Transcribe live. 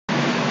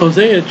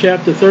Hosea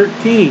chapter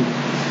 13.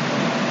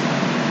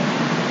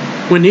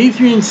 When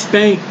Ephraim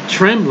spake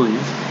trembling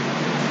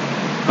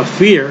of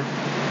fear,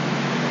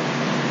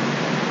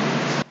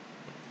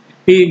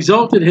 he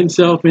exalted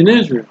himself in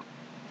Israel.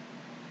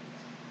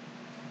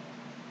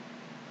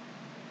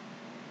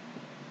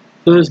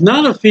 So there's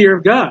not a fear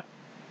of God.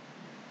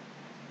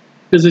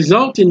 Because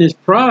exalting is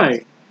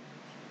pride,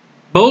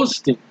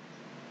 boasting.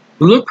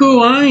 Look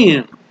who I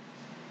am.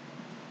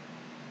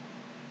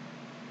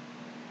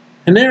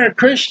 And there are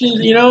Christians,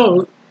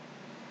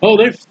 oh,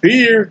 they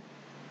fear.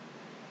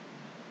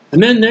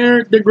 And then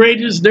they're the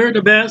greatest, they're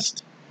the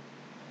best.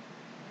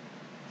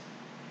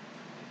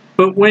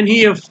 But when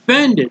he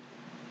offended,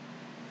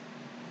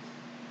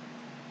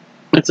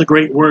 that's a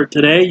great word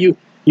today.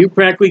 You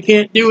practically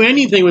can't do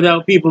anything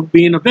without people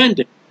being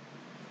offended.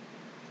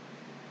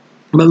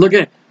 But look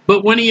at it.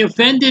 But when he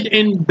offended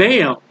in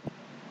Baal,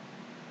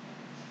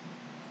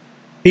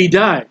 he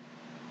died.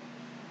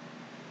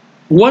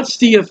 What's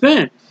the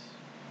offense?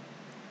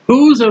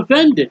 Who's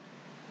offended?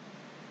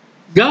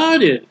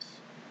 God is.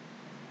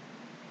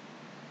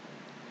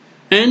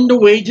 And the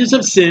wages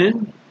of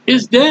sin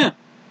is death.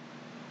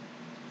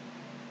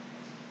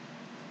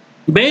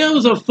 Baal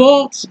is a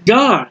false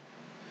god.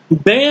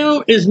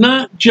 Baal is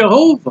not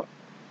Jehovah.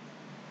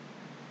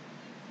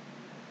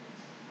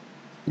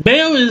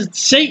 Baal is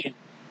Satan.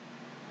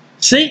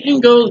 Satan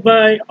goes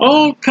by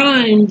all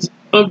kinds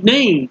of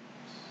names.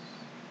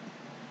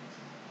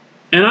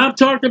 And I've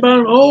talked about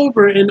him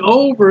over and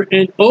over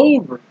and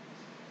over.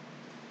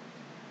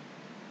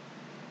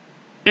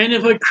 And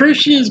if a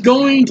Christian is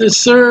going to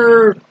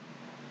serve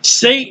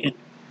Satan,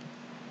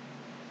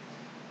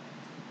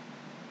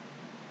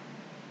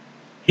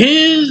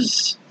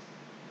 his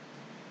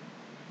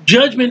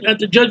judgment at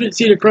the judgment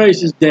seat of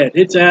Christ is dead.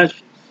 It's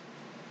ashes.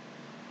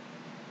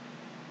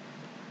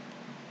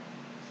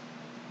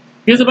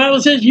 Because the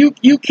Bible says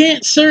you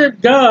can't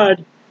serve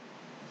God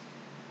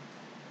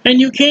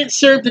and you can't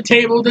serve the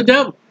table of the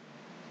devil.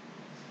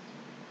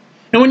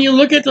 And when you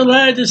look at the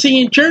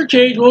Laodicean church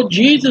age, well,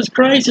 Jesus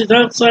Christ is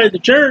outside the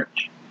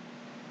church.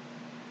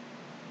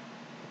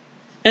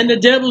 And the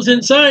devil's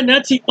inside. And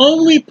that's the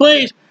only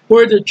place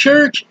where the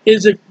church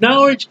is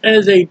acknowledged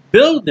as a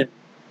building.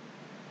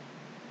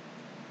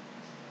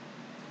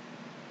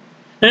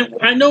 And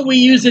I know we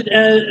use it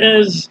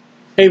as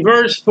a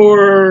verse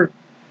for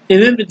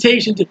an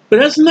invitation to, but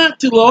that's not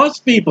to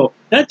lost people.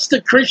 That's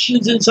the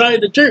Christians inside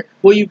the church.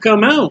 Will you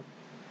come out?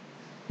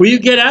 Will you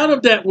get out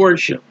of that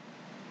worship?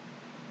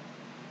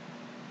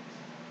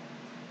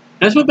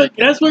 That's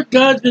what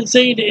God's been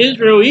saying to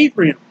Israel,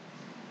 Ephraim,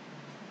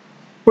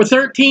 for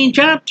 13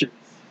 chapters.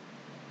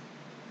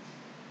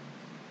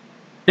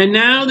 And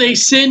now they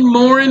sin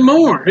more and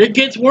more. It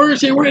gets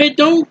worse and worse. It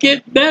don't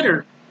get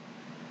better.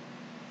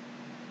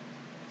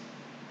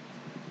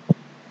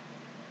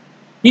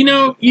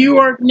 You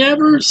are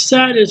never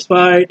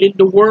satisfied in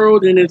the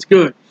world and its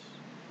goods.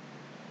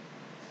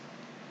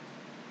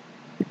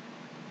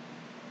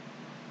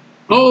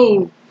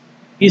 Oh,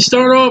 you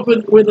start off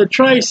with a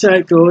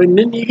tricycle, and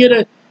then you get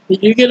a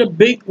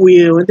big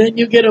wheel, and then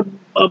you get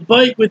a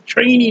bike with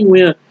training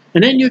wheel,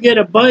 and then you get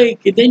a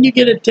bike, and then you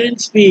get a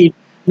 10-speed,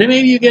 and then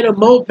maybe you get a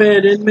moped,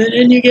 and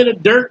then you get a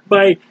dirt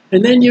bike,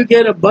 and then you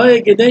get a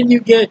bike, and then you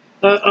get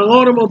an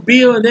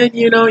automobile, and then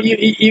you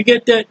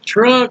get that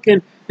truck,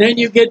 and then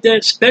you get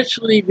that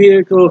specialty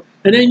vehicle,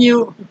 and then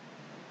you...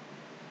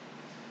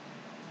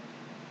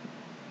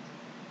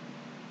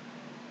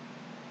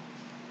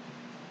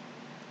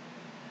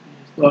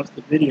 I just lost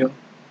the video.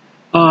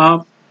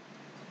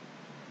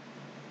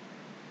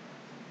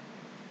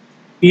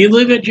 You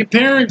live at your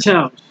parents'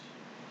 house.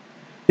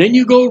 Then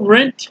you go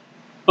rent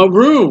a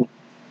room.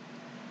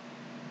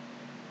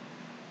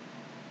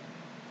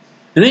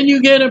 And then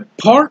you get an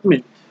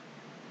apartment.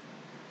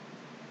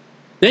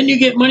 Then you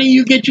get money,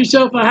 you get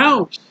yourself a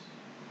house.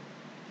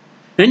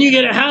 Then you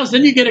get a house,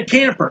 then you get a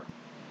camper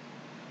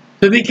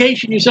to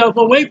vacation yourself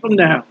away from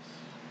the house.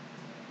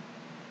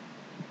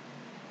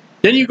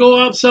 Then you go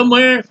off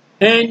somewhere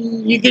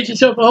and you get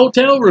yourself a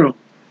hotel room.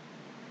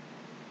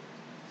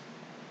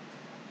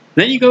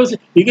 Then you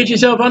get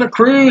yourself on a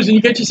cruise and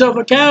you get yourself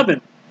a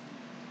cabin.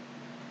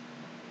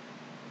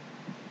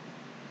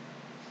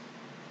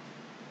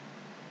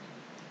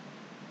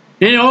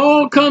 And it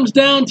all comes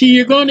down to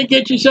you're going to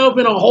get yourself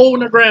in a hole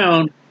in the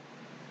ground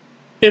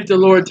if the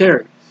Lord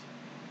tarries.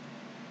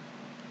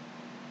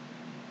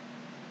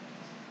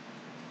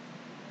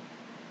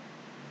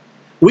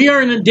 We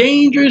are in a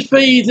dangerous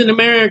phase in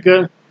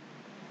America.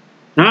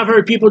 And I've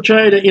heard people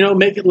try to,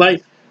 make it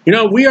like,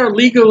 we are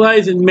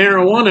legalizing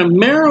marijuana.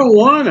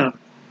 Marijuana,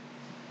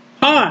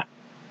 pot,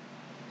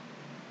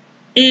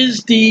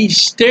 is the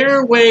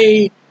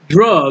stairway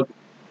drug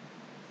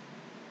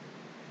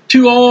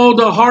to all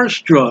the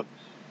harsh drugs.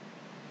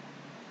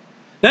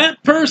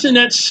 That person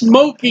that's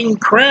smoking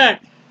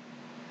crack,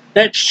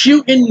 that's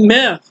shooting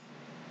meth,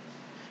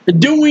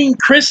 doing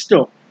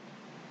crystal,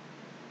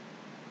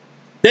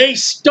 they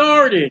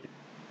started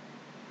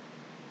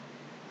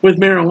with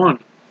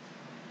marijuana.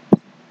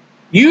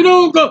 You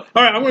don't go,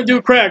 all right, I'm going to do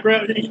a crack.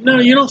 Right? No,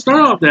 you don't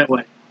start off that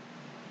way.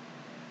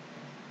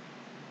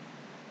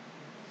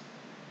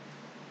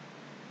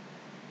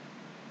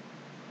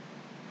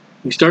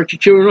 You start your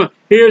children on.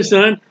 Here,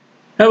 son,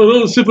 have a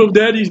little sip of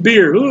daddy's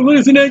beer. Oh,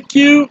 isn't that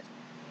cute?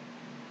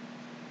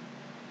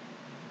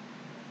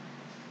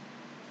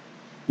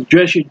 You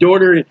dress your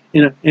daughter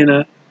in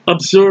a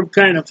absurd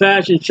kind of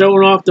fashion,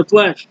 showing off the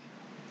flesh.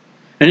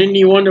 And then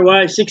you wonder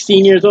why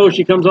 16 years old,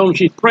 she comes home,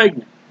 she's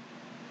pregnant.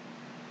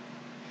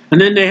 And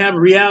then they have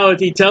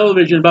reality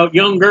television about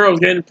young girls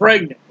getting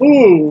pregnant.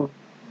 Ooh.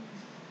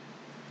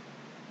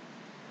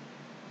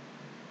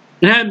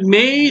 And have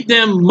made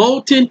them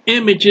molten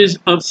images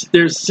of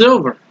their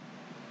silver.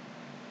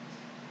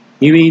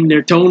 You mean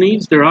their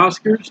Tonys, their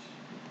Oscars?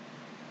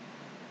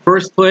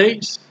 First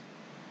place?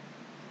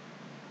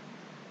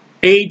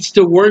 Aids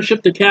to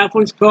worship, the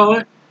Catholics call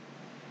it.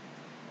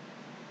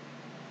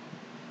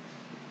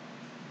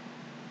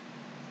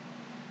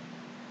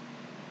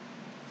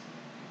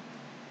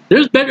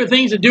 There's better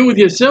things to do with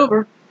your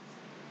silver.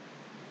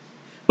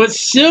 But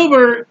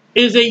silver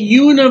is a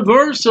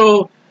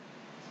universal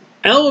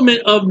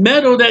element of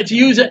metal that's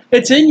used.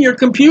 It's in your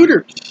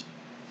computers.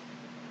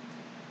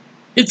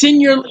 It's in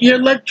your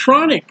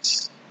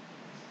electronics.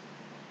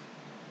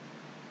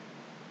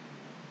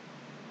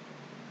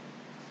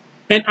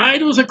 And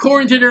idols,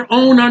 according to their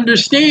own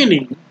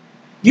understanding,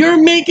 you're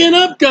making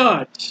up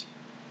gods.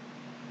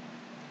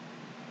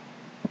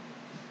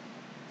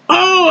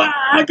 Oh,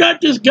 I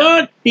got this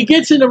God. He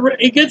gets in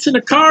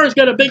the car. He's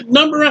got a big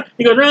number.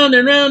 He goes round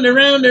and round and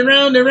round and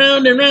round and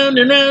round and round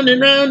and round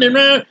and round and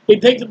round. He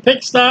takes a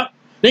pit stop.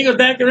 Then he goes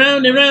back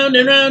around and round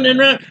and round and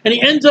round, and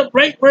he ends up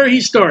right where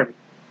he started.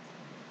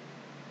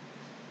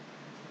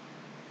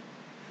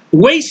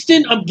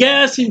 Wasting of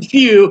gas and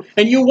fuel,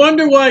 and you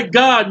wonder why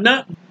God,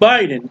 not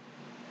Biden,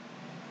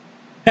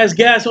 has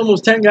gas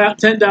almost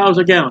 $10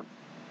 a gallon.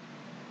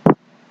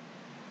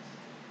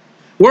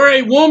 Where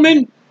a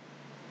woman,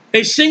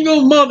 a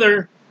single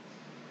mother,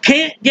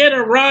 can't get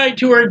a ride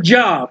to her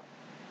job.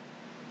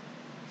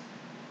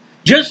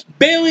 Just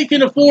barely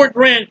can afford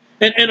rent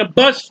and a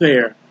bus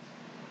fare.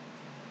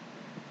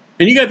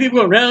 And you got people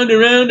going round and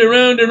round and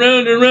round and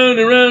round and round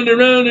and round and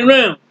round and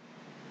round.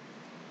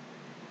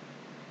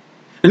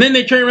 And then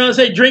they turn around and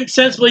say, drink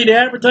sensibly, to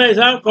advertise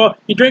alcohol.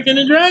 You're drinking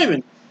and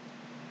driving.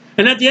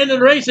 And at the end of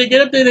the race, they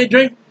get up there, they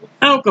drink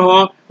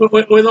alcohol with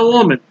a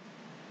woman.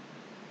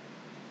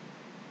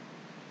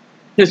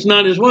 It's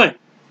not his way.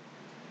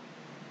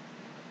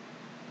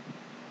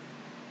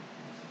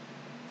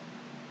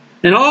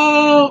 And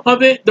all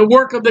of it, the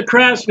work of the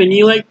craftsman.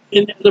 You like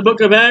in the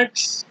book of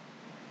Acts?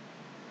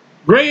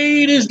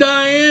 Great is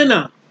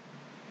Diana.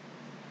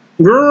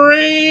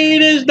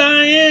 Great is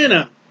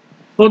Diana.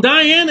 Well,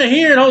 Diana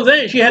here in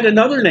Hosea, she had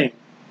another name.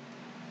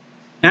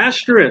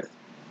 Ashtoreth.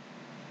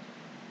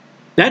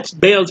 That's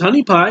Baal's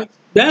honey pie.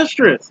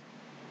 Ashtoreth.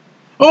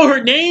 Oh,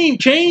 her name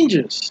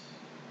changes.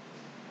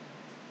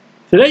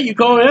 Today you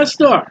call her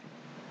Esther.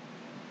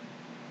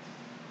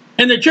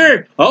 And the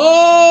church,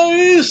 oh,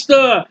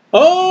 Easter.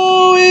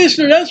 Oh,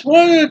 Easter. That's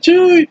one of the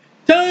 2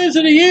 times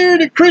of the year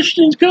that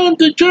Christians come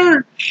to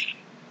church.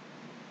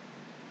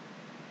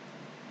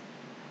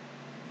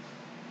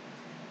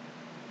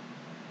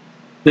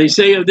 They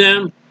say of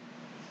them,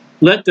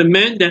 let the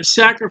men that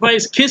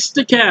sacrifice kiss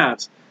the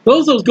calves.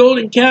 Those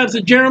golden calves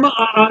of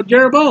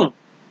Jeroboam.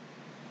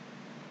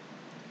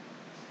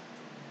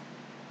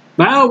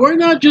 Wow, we're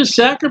not just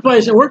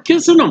sacrificing, we're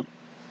kissing them.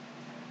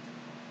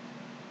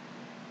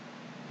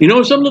 You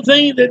know some of the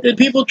things that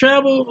people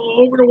travel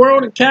over the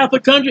world in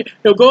Catholic country,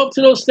 they'll go up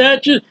to those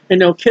statues and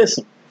they'll kiss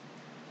them.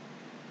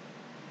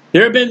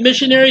 There have been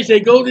missionaries, they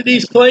go to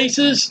these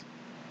places,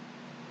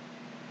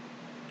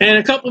 and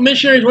a couple of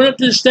missionaries went up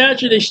to the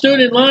statue, they stood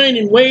in line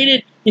and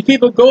waited. These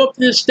people go up to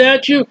this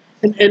statue,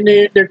 and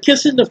they're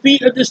kissing the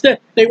feet of the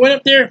statue. They went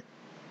up there, and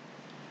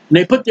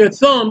they put their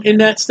thumb in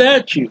that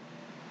statue.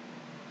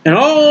 And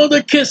all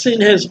the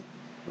kissing has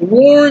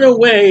worn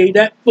away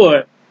that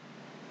foot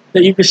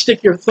that you can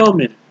stick your thumb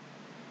in it.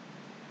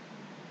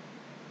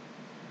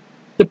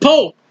 The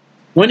Pope,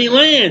 when he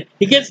lands,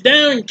 he gets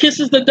down and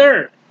kisses the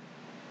dirt,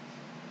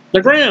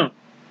 the ground.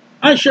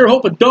 I sure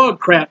hope a dog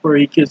crap where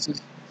he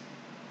kisses.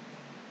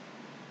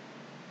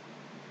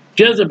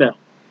 Jezebel.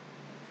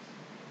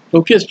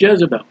 Go kiss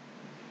Jezebel.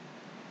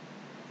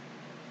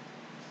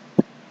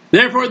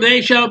 Therefore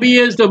they shall be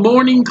as the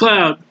morning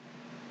cloud,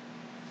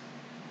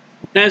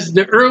 as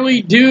the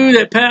early dew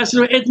that passes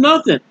away. It's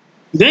nothing.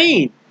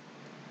 Vain.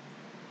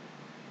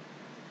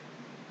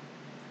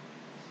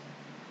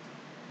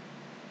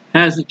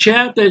 As the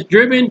chaff that's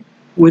driven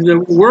with the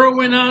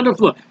whirlwind out of the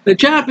floor. The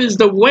chaff is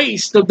the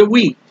waste of the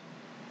wheat.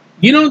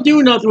 You don't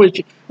do nothing with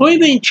it. Only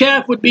thing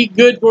chaff would be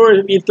good for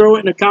if you throw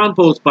it in a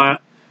compost pile,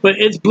 but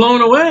it's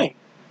blown away.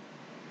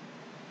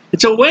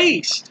 It's a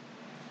waste.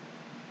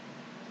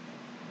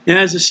 And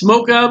as the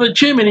smoke out of the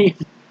chimney,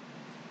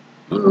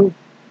 it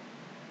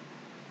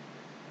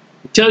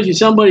tells you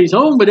somebody's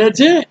home, but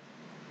that's it.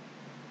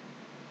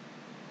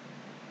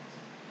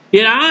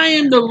 Yet I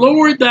am the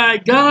Lord thy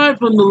God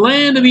from the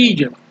land of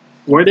Egypt,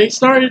 where they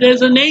started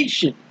as a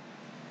nation.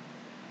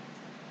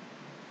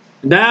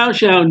 Thou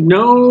shalt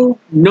know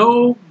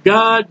no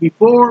God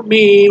before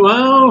me.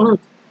 Well,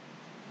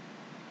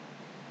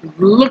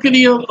 look at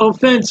the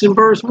offense in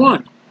verse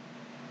 1.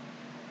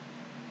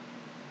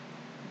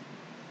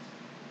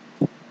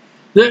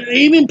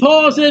 Even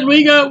Paul said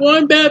we got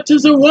one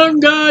baptism, one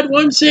God,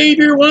 one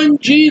Savior, one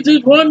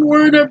Jesus, one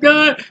Word of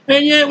God,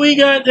 and yet we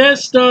got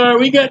S-Star,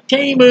 we got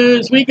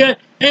Tamus, we got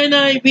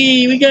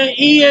NIV, we got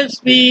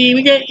ESV,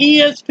 we got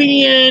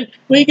ESPN,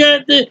 we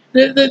got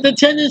the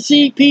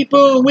Tennessee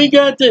people, and we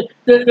got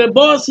the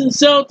Boston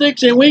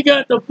Celtics, and we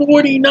got the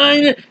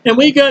 49ers, and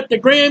we got the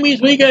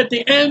Grammys, we got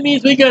the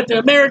Emmys, we got the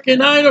American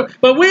Idol,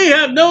 but we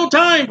have no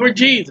time for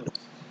Jesus.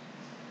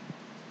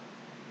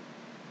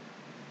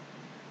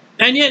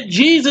 And yet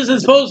Jesus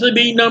is supposed to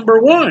be number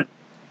one.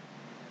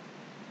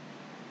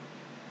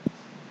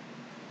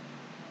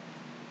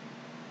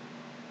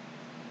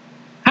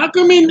 How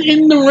come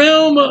in the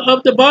realm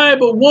of the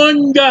Bible,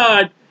 one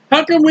God,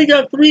 how come we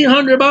got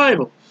 300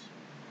 Bibles?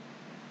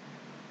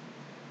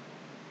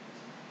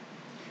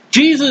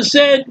 Jesus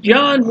said,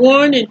 John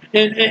 1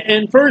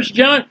 and 1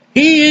 John,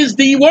 he is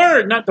the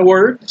Word, not the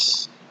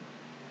words.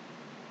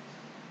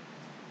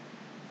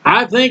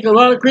 I think a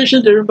lot of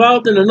Christians are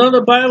involved in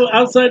another Bible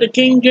outside the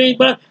King James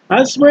Bible.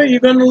 I swear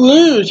you're going to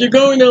lose. You're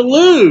going to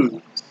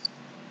lose.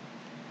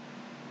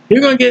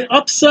 You're going to get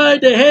upside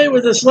the head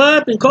with a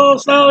slap and call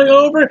Sally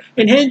over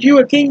and hand you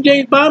a King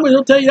James Bible.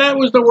 He'll tell you that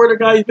was the Word of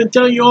God. He's been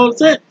telling you all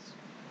since.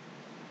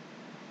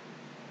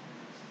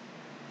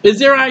 Is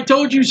there I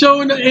told you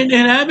so in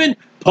heaven?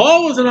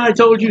 Paul was an I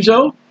told you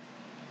so.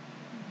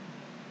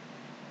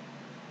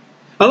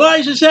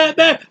 Elijah sat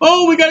back.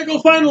 Oh, we got to go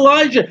find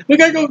Elijah. We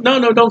got to go.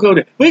 No, don't go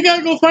there. We got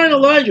to go find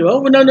Elijah. Oh,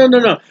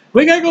 no.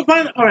 We got to go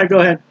find. All right, go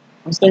ahead.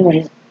 I'm staying right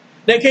here.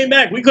 They came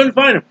back. We couldn't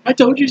find him. I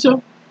told you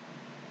so.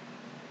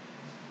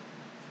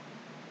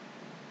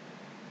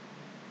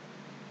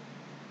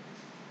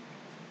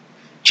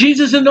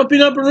 Jesus ended up in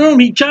the upper room.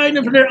 He chided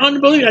them for their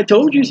unbelief. I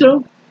told you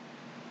so.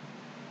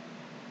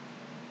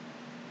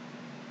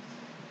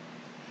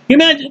 You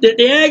imagine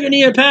the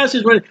agony of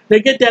pastors when they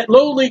get that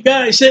lowly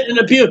guy sitting in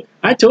the pew.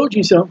 I told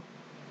you so.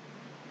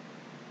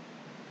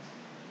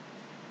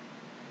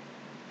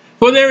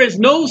 For there is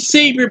no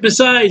Savior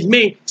besides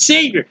me.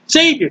 Savior.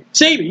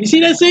 You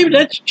see that Savior?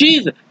 That's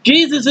Jesus.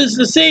 Jesus is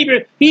the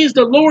Savior. He's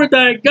the Lord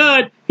thy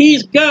God.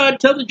 He's God.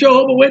 Tell the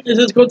Jehovah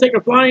Witnesses, go take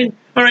a flying.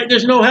 All right,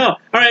 there's no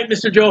hell. All right,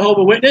 Mr.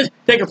 Jehovah Witness,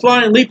 take a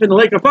flying leap in the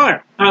lake of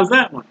fire. How's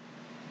that one?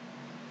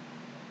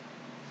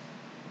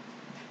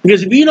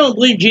 Because if you don't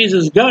believe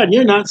Jesus is God,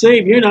 you're not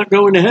saved. You're not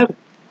going to heaven.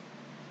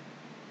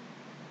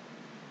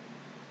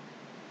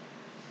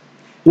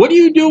 What do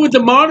you do with the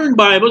modern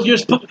Bibles?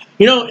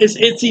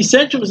 It's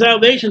essential for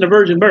salvation, the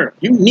virgin birth.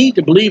 You need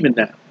to believe in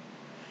that.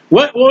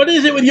 What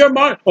is it with your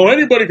modern? Oh,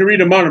 anybody can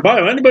read a modern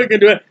Bible. Anybody can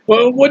do it.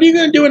 Well, what are you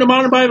going to do when the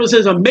modern Bible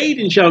says a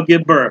maiden shall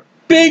give birth?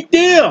 Big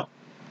deal.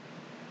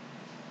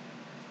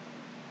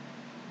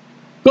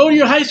 Go to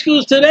your high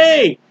schools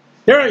today.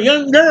 There are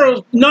young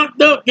girls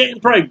knocked up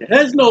getting pregnant.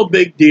 That's no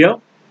big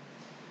deal.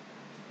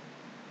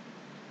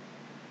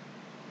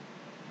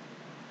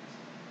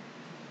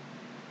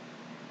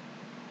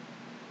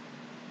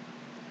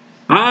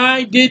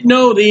 I did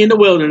know thee in the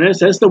wilderness.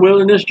 That's the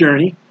wilderness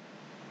journey.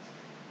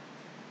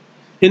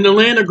 In the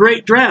land of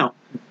great drought.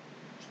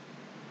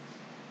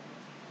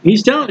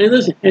 He's telling you,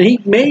 listen, and he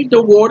made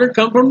the water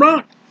come from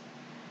rock.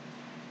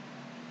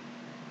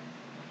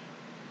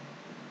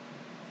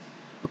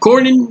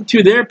 According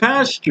to their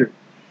pasture.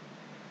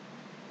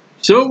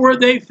 So were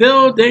they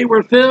filled,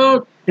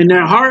 and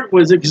their heart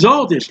was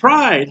exalted.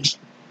 Pride,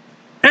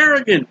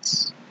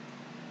 arrogance.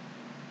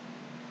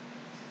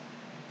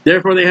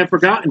 Therefore they have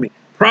forgotten me.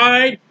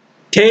 Pride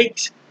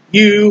takes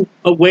you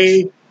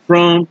away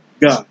from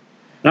God.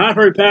 Now I've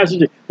heard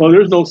pastors say, well,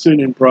 there's no sin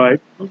in pride.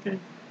 Okay.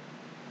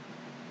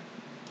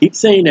 Keep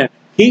saying that.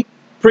 Keep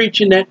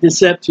preaching that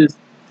deceptive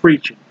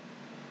preaching.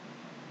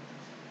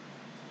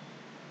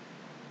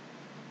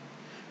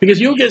 Because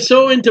you'll get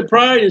so into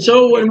pride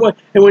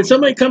and when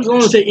somebody comes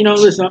along and say,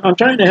 listen, I'm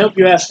trying to help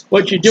you out.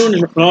 What you're doing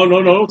is, no,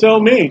 don't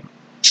tell me.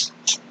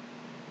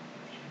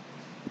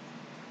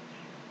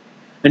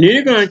 And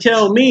you're going to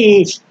tell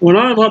me when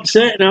I'm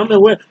upset and I'm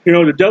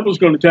the devil's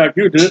going to attack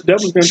you. The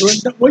devil's going to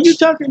do it. What are you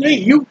talking to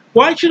me?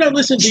 Why should I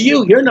listen to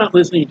you? You're not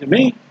listening to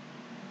me.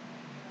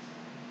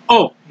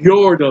 Oh,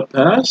 you're the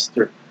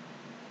pastor.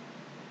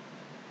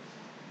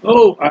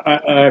 Oh,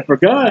 I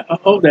forgot.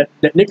 Oh, that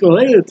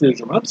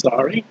Nicolaitanism. I'm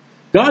sorry.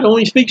 God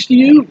only speaks to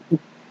you.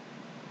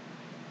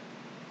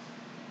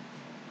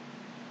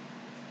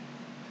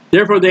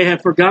 Therefore, they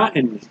have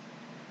forgotten me.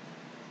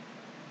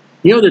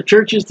 The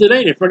churches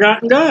today, they've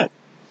forgotten God.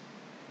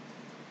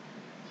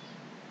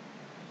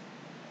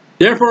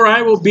 Therefore,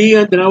 I will be,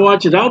 and I'll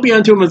watch it, I'll be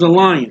unto him as a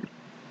lion.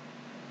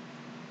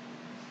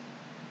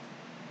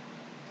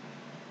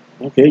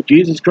 Okay,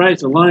 Jesus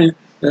Christ, a lion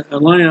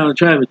on the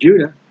tribe of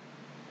Judah.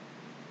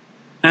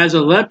 As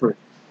a leopard.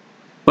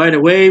 By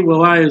the way,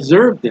 will I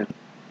observe them.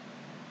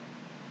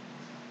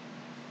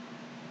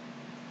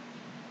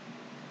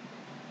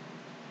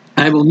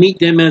 I will meet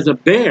them as a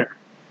bear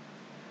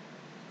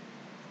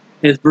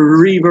is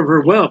bereaved of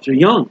her whelps, or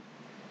young.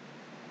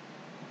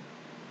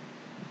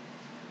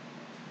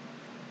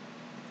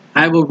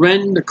 I will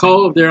rend the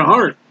caul of their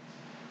heart.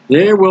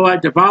 There will I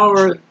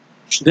devour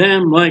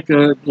them like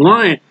a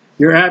lion.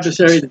 Your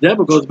adversary, the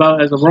devil, goes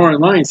about as a roaring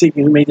lion,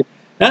 seeking who may.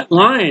 That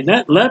lion,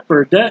 that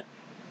leopard, that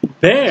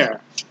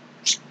bear,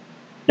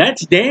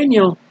 that's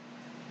Daniel.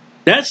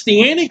 That's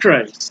the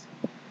Antichrist.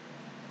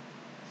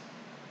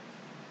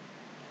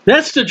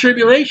 That's the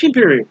tribulation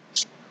period,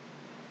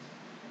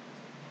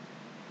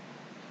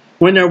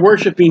 when they're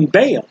worshiping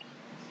Baal.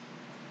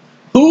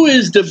 Who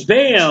is the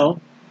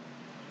Baal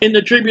in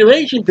the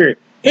tribulation period?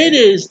 It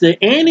is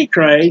the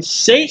Antichrist,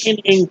 Satan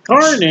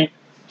incarnate,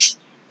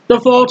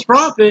 the false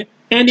prophet,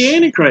 and the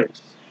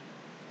Antichrist.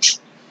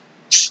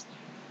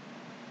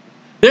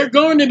 They're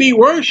going to be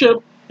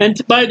worshipped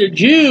by the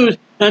Jews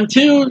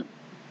until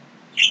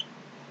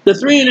the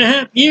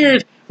 3.5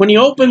 years when he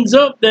opens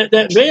up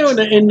that veil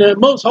in the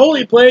most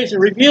holy place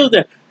and reveals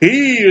that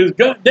he is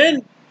God.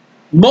 Then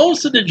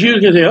most of the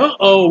Jews can say,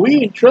 uh-oh,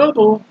 we in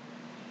trouble.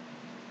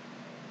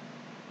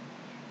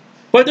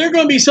 But there are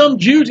going to be some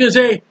Jews who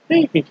say,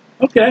 hey,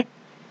 okay.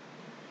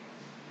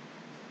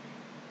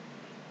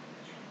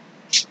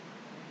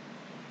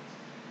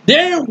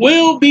 There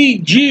will be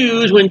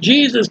Jews when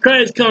Jesus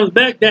Christ comes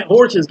back, that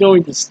horse is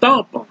going to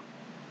stomp on.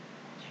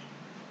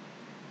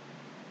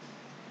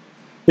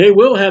 They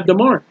will have the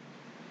mark.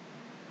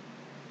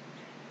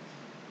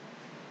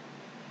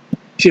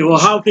 You say, well,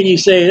 how can you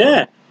say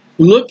that?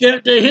 Look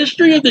at the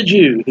history of the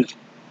Jews.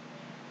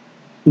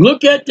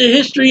 Look at the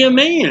history of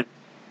man.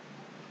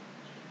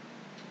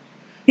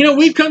 You know,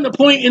 we've come to a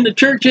point in the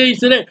church age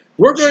today,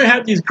 we're going to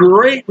have these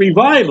great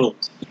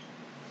revivals.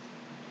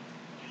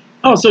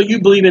 Oh, so you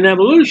believe in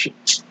evolution.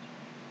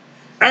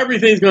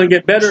 Everything's going to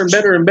get better and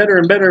better and better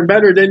and better and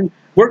better. Then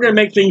we're going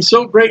to make things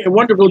so great and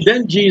wonderful.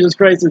 Then Jesus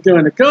Christ is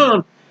going to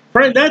come.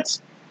 Friend,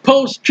 that's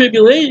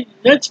post-tribulation.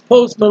 That's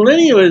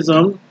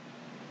post-millennialism.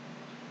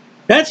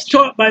 That's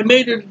taught by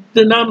major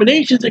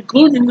denominations,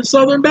 including the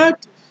Southern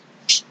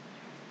Baptists.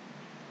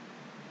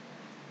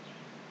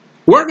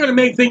 We're going to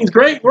make things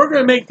great. We're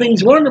going to make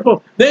things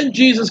wonderful. Then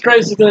Jesus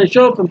Christ is going to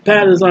show up and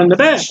pat us on the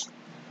back.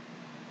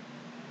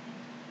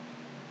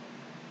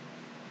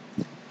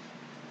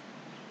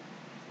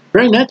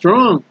 Friend, that's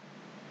wrong.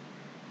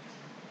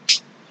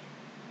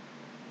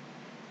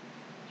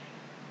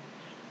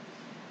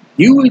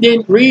 You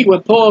didn't read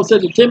what Paul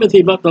said to Timothy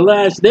about the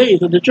last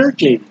days of the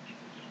church age.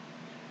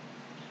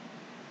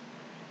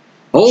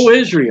 O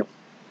Israel,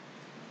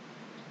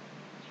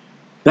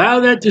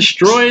 thou that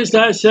destroyest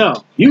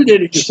thyself. You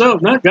did it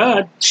yourself, not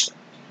God.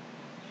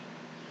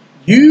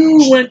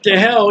 You went to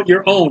hell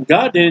your own.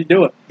 God didn't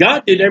do it.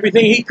 God did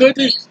everything he could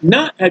to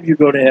not have you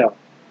go to hell.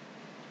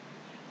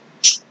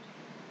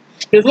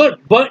 Because look,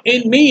 but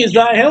in me is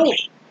thy help.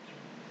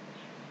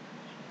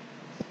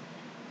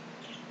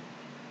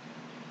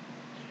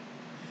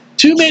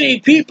 Too many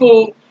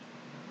people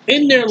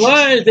in their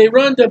lives, they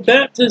run to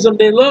baptism,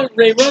 they run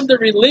to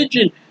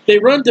religion, they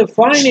run to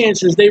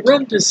finances, they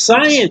run to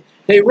science,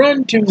 they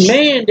run to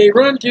man, they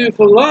run to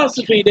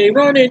philosophy, they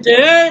run into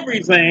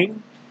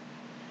everything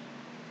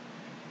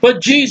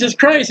but Jesus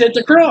Christ at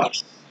the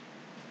cross.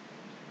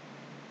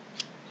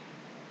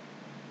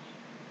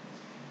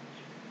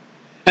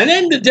 And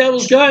then the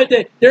devil's got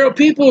that there are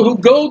people who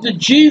go to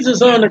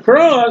Jesus on the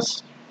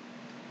cross,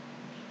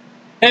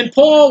 and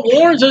Paul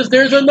warns us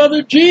there's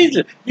another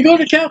Jesus. You go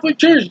to Catholic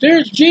Church,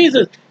 there's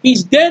Jesus.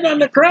 He's dead on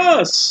the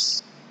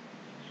cross.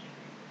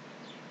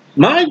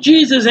 My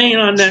Jesus ain't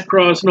on that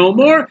cross no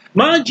more.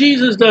 My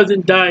Jesus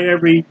doesn't die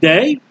every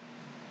day.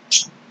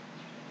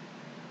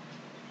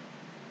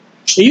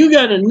 You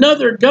got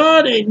another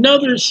God,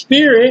 another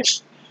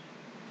spirit,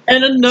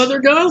 and another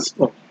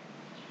gospel.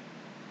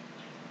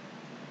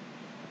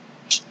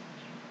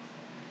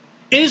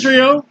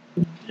 Israel,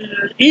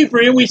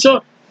 Ephraim, we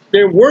saw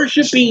they're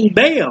worshiping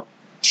Baal.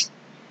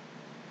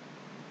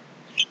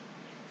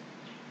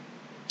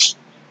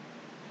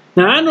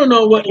 Now, I don't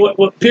know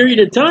what period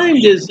of time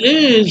this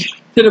is,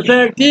 but the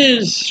fact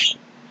is,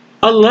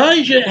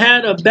 Elijah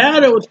had a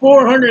battle with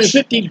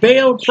 450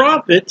 Baal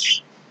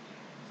prophets.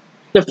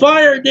 The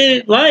fire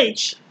didn't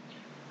light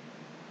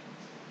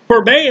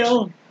for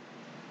Baal,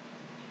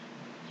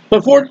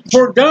 but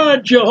for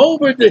God,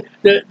 Jehovah,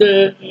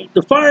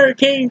 the fire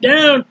came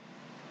down,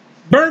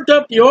 burnt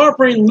up the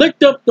offering,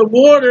 licked up the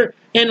water,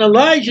 and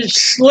Elijah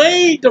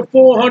slayed the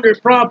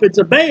 400 prophets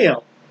of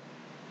Baal.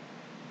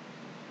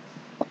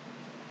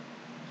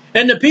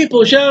 And the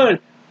people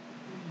shouted,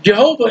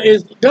 Jehovah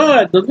is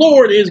God, the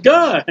Lord is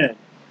God.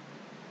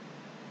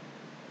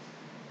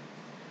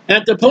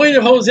 At the point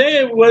of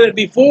Hosea, whether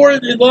before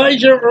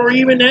Elijah or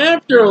even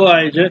after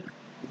Elijah,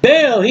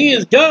 Baal, he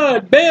is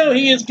God. Baal,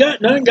 he is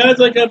God. None God's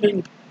like, I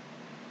mean,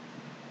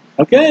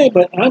 okay,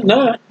 but I'm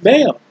not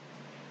Baal.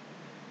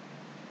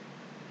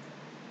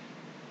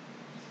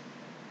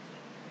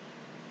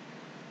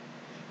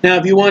 Now,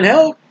 if you want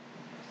help,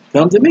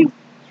 come to me.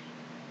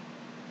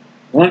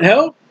 Want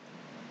help?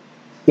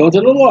 Go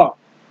to the law.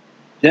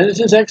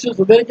 Genesis, Exodus,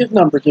 Leviticus,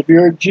 Numbers. If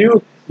you're a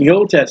Jew, the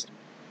Old Testament.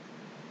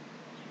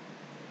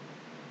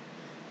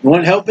 You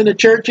want help in the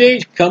church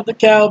age? Come to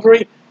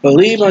Calvary.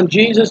 Believe on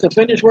Jesus, the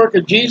finished work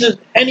of Jesus.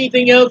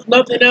 Anything else,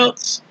 nothing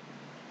else.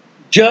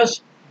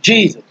 Just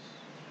Jesus.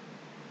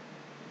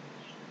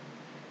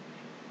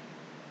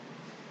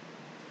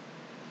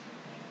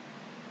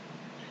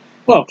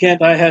 Well,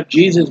 can't I have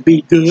Jesus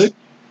be good?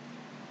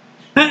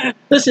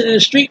 Listen, in the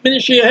street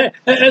ministry,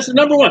 that's the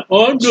number one.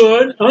 Oh, I'm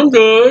good, I'm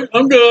good,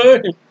 I'm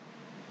good.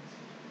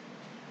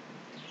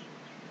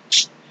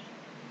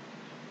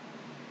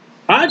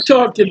 I've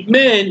talked to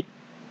men,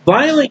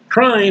 violent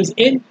crimes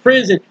in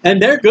prison,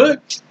 and they're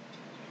good.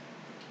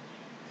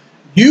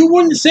 You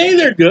wouldn't say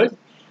they're good.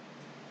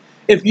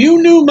 If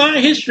you knew my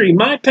history,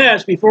 my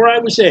past, before I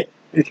was saved,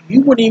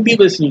 you wouldn't even be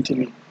listening to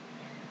me.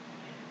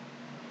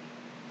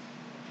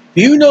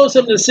 If you know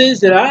some of the sins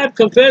that I've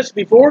confessed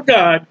before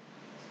God,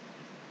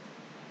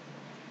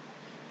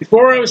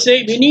 before I was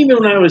saved, and even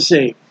when I was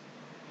saved,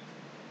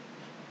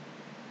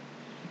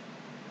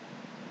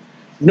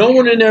 no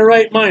one in their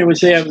right mind would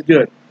say I was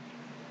good.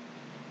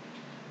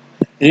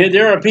 And yet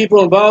there are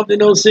people involved in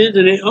those sins,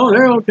 and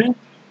they're okay.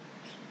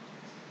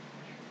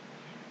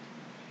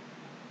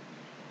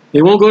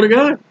 They won't go to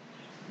God.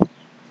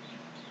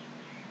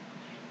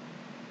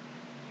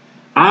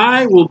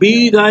 I will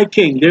be thy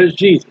king. There's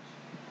Jesus.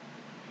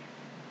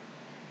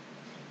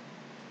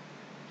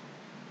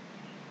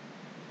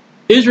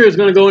 Israel's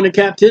going to go into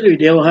captivity.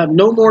 They will have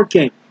no more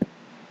king.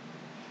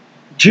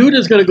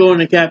 Judah's going to go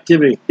into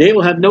captivity. They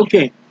will have no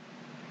king.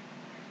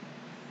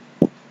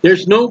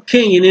 There's no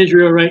king in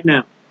Israel right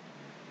now.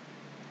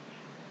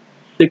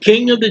 The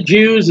king of the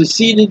Jews is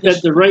seated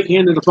at the right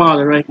hand of the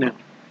Father right now.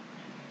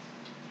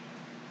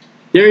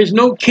 There is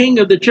no king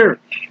of the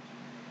church.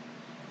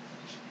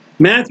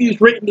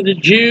 Matthew's written to the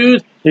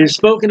Jews and has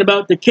spoken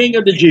about the king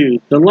of the Jews,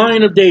 the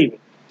Lion of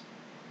David.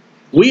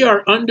 We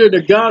are under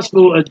the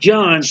gospel of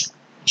John,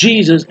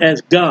 Jesus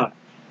as God.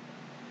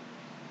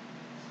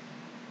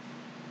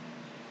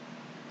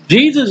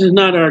 Jesus is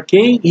not our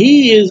king.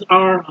 He is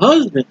our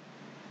husband.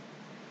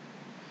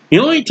 The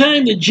only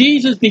time that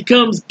Jesus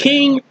becomes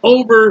king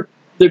over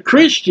the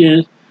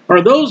Christians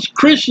are those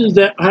Christians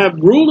that have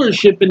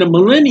rulership in the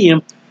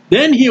millennium.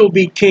 Then he'll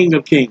be King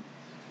of Kings.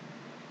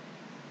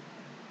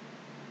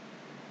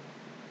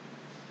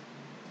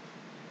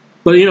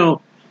 But you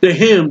know, the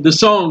hymn, the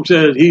song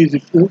says he's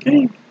the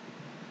king.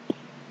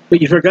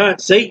 But you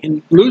forgot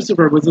Satan,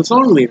 Lucifer was the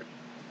song leader.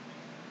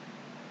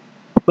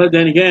 But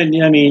then again,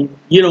 I mean,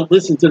 you don't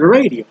listen to the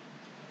radio.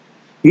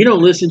 You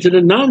don't listen to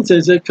the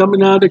nonsense that's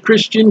coming out of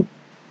Christian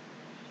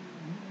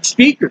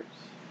speakers.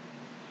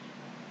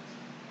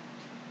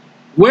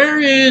 Where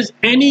is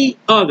any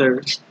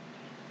other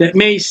that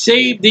may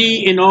save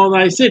thee in all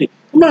thy city?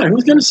 Come on,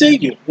 who's going to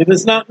save you if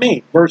it's not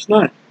me? Verse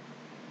 9.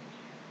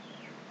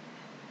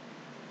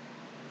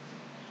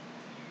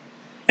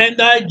 And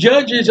thy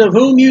judges of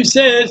whom you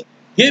says,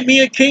 give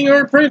me a king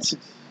or a princess.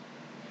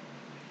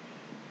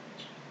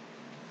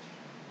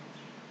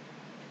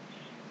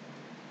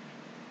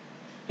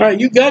 All right,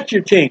 you got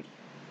your king.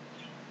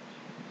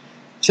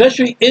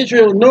 Especially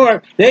Israel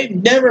North, they've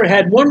never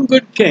had one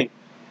good king.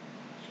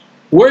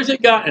 Where's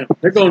it gotten them?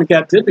 They're going to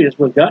captivity, that's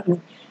what's gotten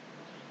them.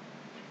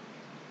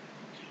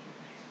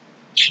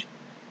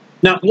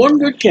 Not one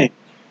good king.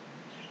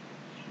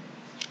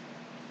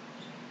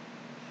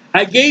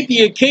 I gave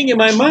thee a king in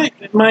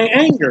my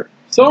anger,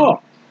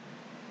 Saul.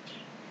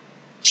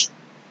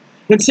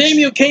 When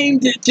Samuel came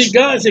to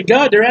God and said,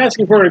 God, they're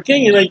asking for a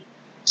king, and like,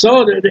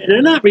 Saul,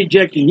 they're not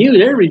rejecting you,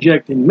 they're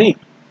rejecting me.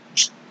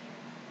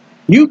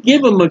 You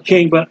give them a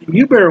king, but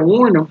you better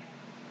warn them.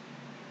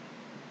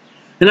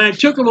 And I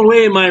took him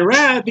away in my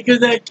wrath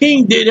because that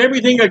king did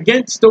everything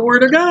against the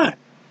word of God.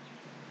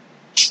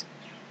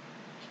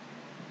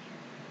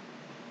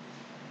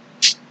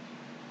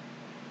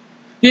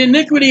 The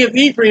iniquity of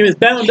Ephraim is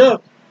bound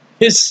up.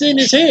 His sin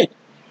is hid.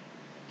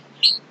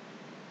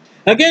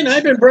 Again,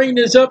 I've been bringing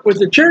this up with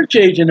the church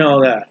age and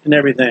all that and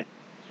everything.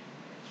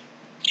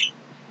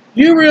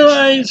 You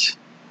realize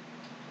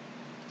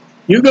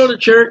you go to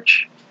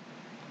church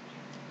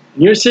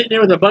and you're sitting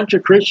there with a bunch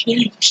of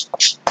Christians.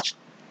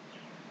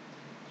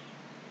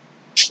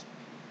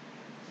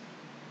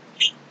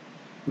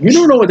 You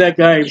don't know what that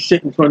guy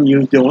sitting in front of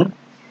you is doing.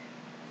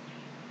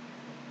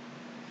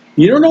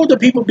 You don't know what the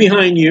people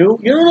behind you,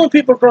 you don't know what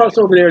people across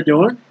over there are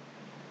doing.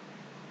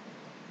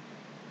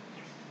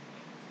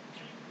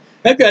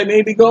 That guy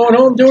may be going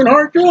home doing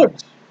hard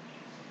drugs.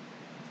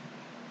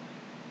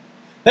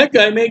 That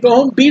guy may go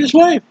home and beat his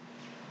wife.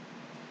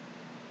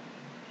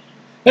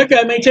 That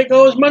guy may take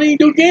all his money and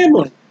do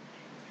gambling.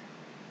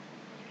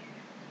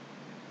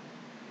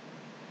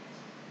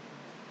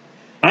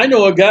 I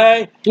know a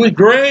guy who was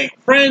great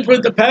friends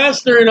with the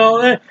pastor and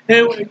all that,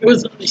 and it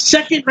was the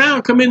second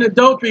round committing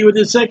adultery with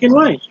his second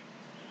wife.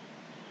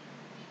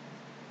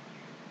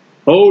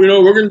 Oh, you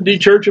know, we're going to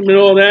de-church him and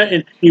all that,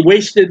 and he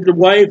wasted the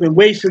wife and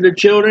wasted the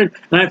children,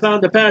 and I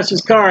found the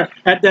pastor's car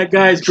at that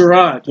guy's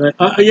garage.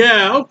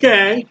 Yeah,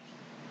 okay.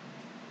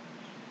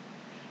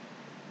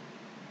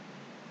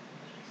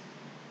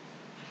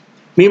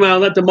 Meanwhile,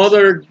 let the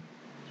mother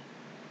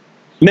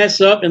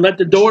mess up and let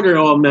the daughter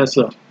all mess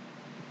up.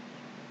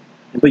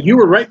 But you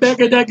were right back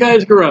at that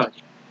guy's garage.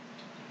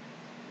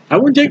 I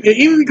wouldn't take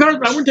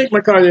I wouldn't take my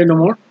car there no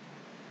more.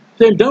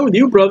 Say, I'm done with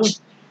you, brother.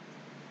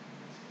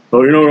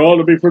 Oh, you know, all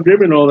to be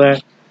forgiven, all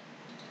that.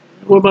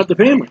 What about the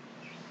family?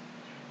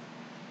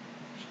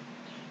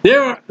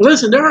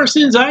 Listen, there are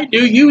sins I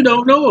do you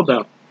don't know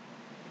about.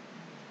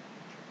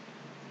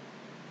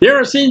 There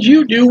are sins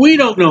you do we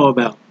don't know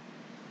about.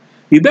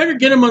 You better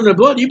get them under the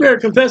blood. You better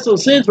confess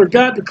those sins for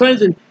God to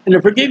cleanse and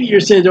to forgive you your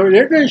sins, or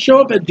they're going to show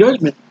up at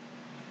judgment.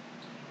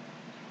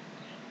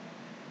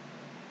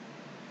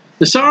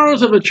 The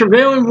sorrows of a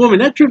travailing woman.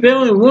 That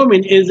travailing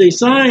woman is a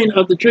sign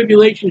of the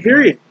tribulation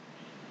period.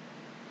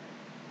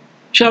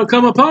 Shall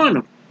come upon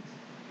them.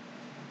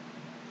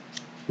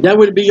 That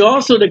would be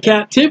also the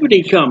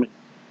captivity coming.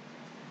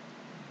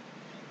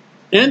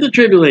 And the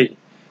tribulation.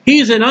 He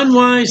is an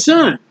unwise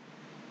son.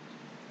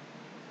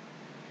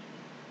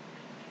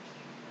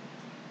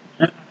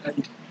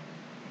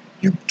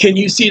 Can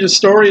you see the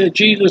story that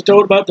Jesus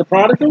told about the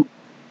prodigal?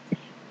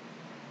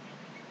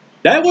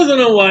 That was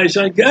an unwise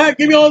son. God,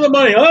 give me all the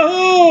money.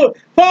 Oh,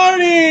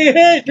 party!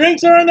 Hey,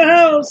 drinks are in the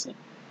house.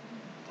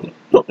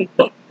 Come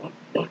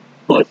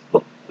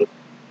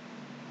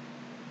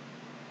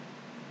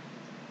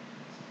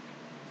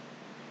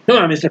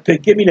on, Mr.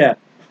 Pig, give me that.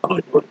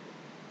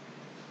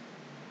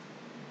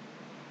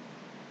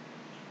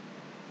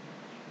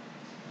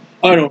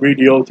 I don't read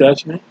the Old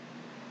Testament.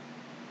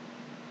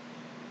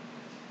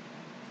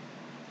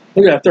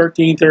 Look at that,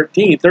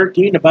 13:13.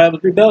 13, the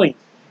Bible's rebellion.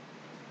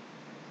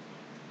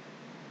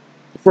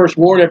 The first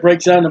war that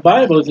breaks out in the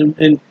Bible is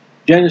in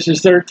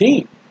Genesis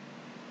 13.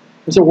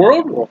 It's a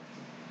world war.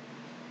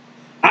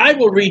 I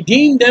will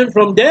redeem them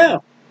from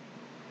death.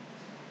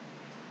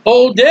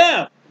 Oh,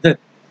 death.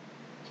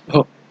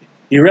 Oh,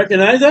 you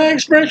recognize that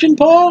expression,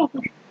 Paul?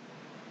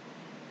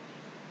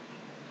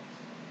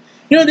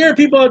 You know, there are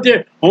people out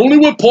there, only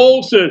what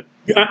Paul said.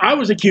 I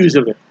was accused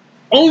of it.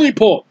 Only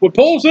Paul. What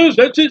Paul says,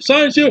 that's it,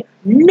 sign, seal.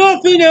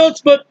 Nothing else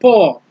but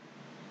Paul.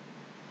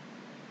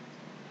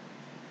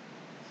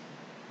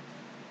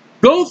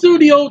 Go through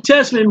the Old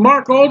Testament and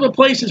mark all the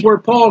places where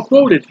Paul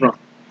quoted from.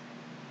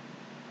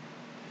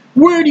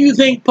 Where do you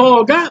think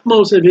Paul got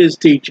most of his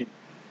teaching?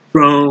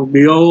 From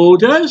the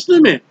Old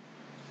Testament.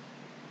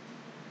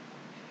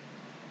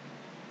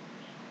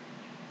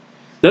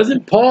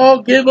 Doesn't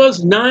Paul give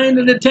us 9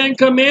 of the 10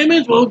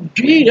 commandments? Well,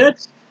 gee,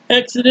 that's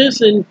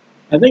Exodus and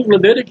I think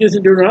Leviticus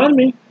and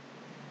Deuteronomy.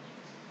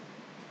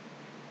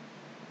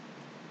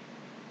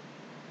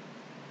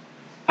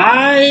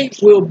 I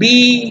will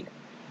be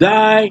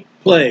thy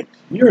plagues.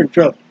 You're in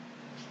trouble.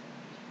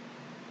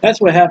 That's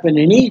what happened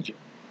in Egypt.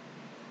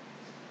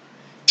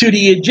 To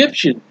the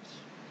Egyptians.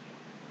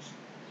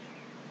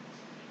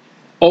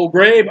 O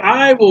grave,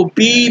 I will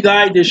be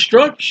thy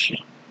destruction.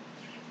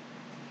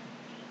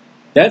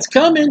 That's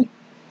coming.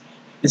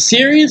 The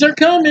Syrians are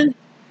coming.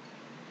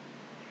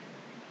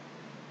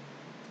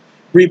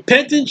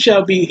 Repentance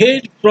shall be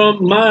hid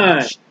from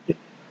mine.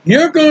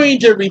 You're going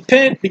to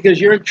repent because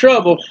you're in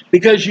trouble,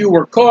 because you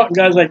were caught. And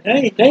God's like,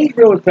 hey, that ain't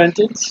real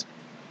repentance.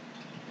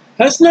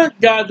 That's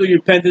not godly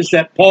repentance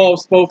that Paul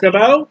spoke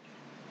about.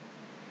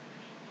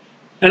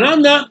 And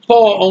I'm not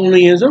Paul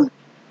onlyism,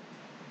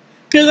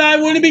 because I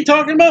wouldn't be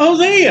talking about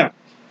Hosea.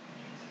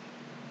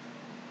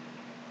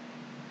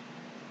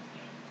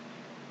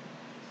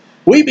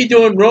 We'd be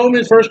doing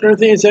Romans, 1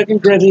 Corinthians, 2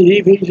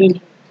 Corinthians, Ephesians.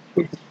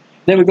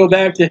 Then we go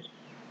back to,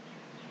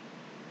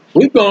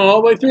 we've gone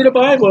all the way through the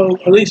Bible,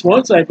 at least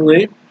once, I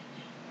believe.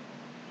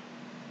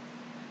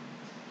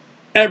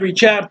 Every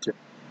chapter.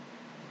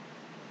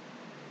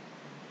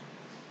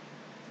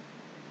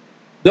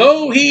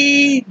 Though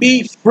he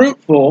be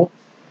fruitful.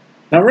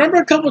 Now remember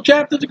a couple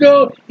chapters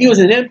ago, he was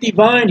an empty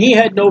vine, he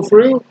had no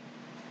fruit.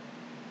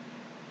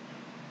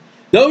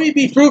 Though he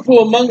be fruitful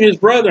among his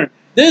brethren.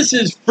 This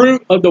is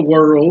fruit of the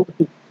world.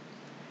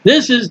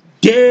 This is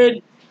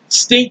dead,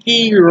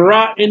 stinky,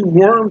 rotten,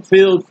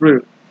 worm-filled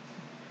fruit.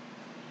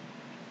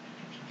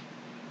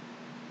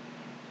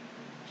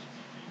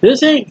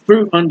 This ain't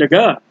fruit under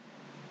God.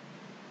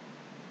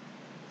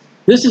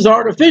 This is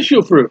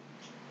artificial fruit.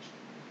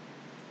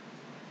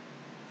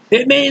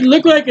 It may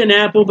look like an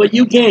apple, but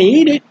you can't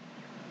eat it.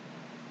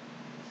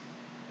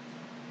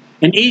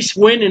 An east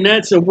wind, and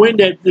that's a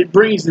wind that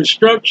brings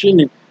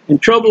destruction,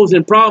 and troubles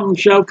and problems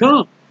shall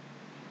come.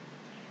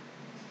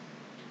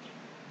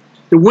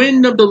 The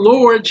wind of the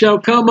Lord shall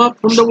come up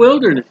from the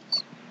wilderness,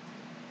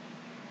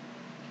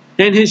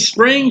 and his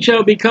spring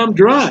shall become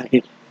dry.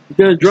 He's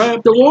going to dry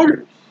up the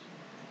waters.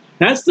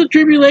 That's the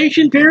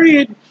tribulation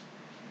period.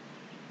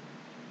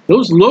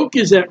 Those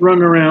locusts that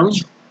run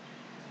around,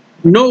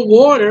 no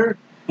water,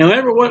 and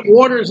what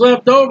water is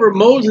left over,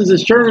 Moses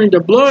is turning to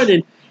blood,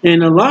 and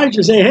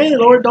Elijah saying, hey,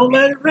 Lord, don't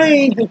let it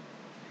rain.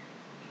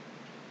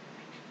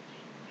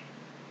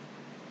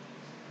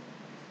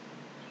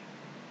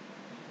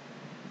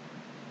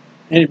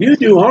 And if you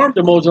do harm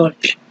to Moses,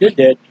 like, you're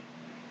dead.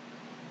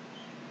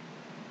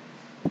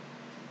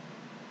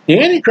 The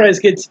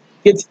Antichrist gets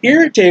gets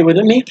irritated with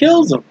him, he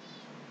kills him.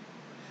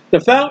 The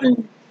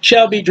fountain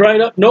shall be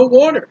dried up, no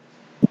water.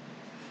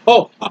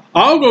 Oh,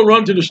 I'll go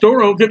run to the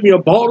store and get me a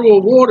bottle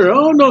of water.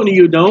 Oh, no,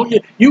 you don't.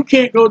 You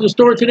can't go to the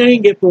store today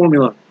and get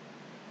formula.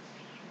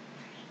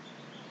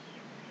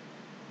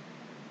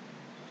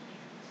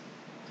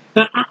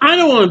 Now, I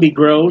don't want to be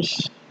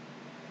gross,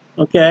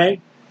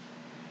 okay?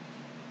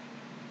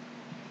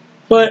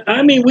 But,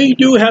 I mean, we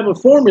do have a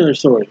formula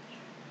shortage.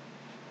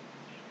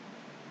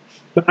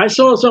 But I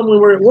saw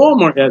somewhere at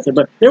Walmart yesterday,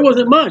 but there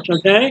wasn't much,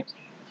 okay?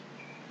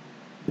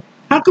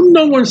 How come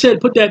no one said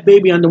put that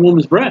baby on the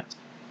woman's breast?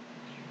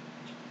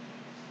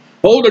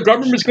 Oh, the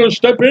government's going to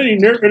step in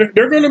and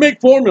they're going to make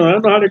formula. I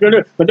don't know how they're going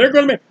to, but they're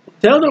going to make.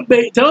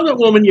 Tell the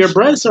woman your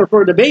breasts are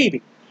for the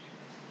baby,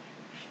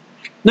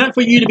 not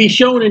for you to be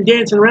showing and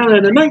dancing around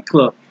at a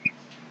nightclub,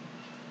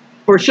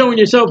 or showing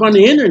yourself on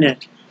the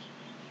internet,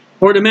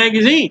 or the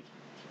magazine.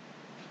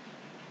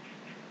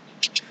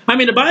 I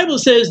mean, the Bible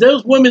says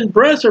those women's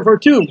breasts are for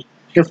two.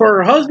 They're for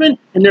her husband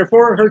and they're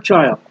for her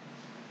child.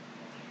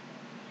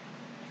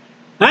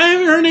 I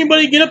haven't heard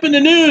anybody get up in the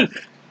news.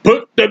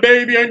 Put the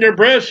baby on your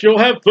breast. You'll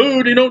have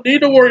food. You don't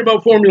need to worry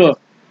about formula.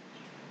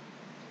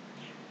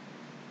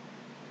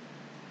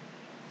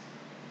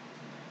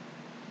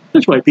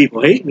 That's why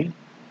people hate me.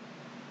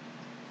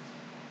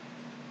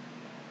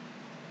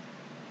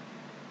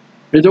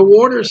 There's a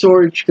water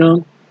shortage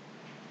come.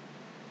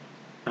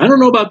 I don't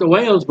know about the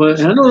whales, but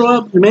I don't know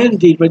about the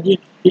manatees, but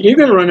you're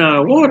going to run out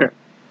of water.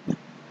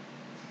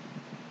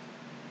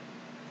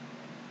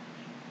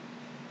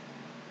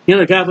 You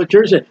know, the Catholic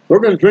Church said, we're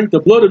going to drink the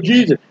blood of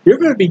Jesus. You're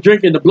going to be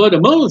drinking the blood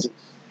of Moses.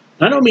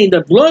 I don't mean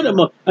the blood of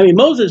Moses. I mean,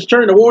 Moses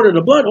turned the water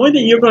to blood. The only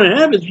thing you're going to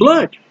have is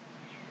blood.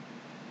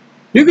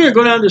 You're going to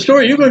go down to the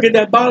store. You're going to get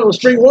that bottle of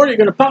spring water. You're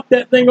going to pop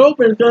that thing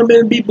open. It's going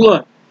to be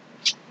blood.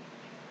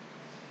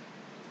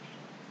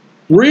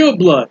 Real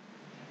blood.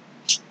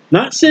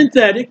 Not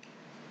synthetic.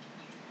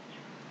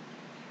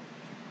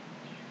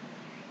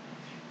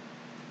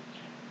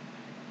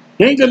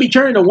 It ain't going to be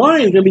turned to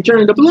wine. It's going to be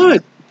turned to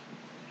blood.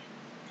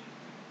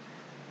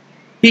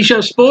 He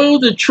shall spoil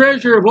the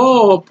treasure of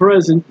all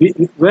present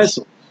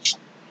vessels.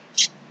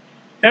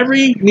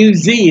 Every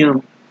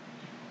museum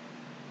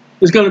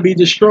is going to be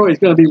destroyed. It's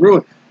going to be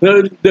ruined.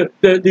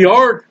 The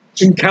Ark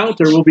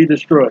encounter will be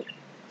destroyed.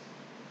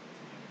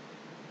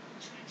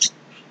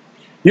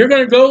 You're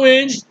going to go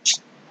in.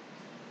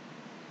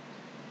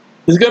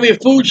 There's going to be a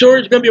food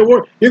shortage. There's going to be a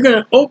war. You're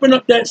going to open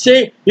up that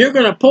safe. You're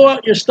going to pull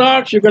out your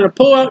stocks. You're going to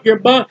pull out your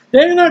bond.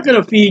 They're not going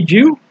to feed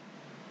you.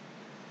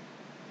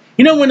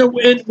 You know,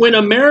 when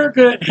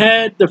America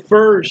had the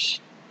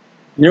first,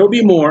 there will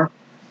be more,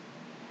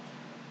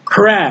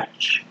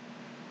 crash.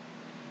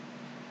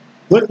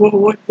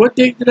 What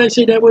date did I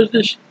say that was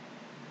this?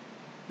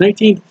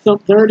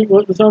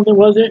 1930, something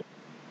was it?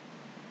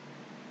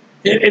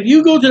 If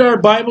you go to our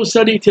Bible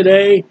study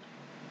today,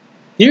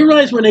 do you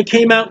realize when they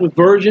came out with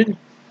version,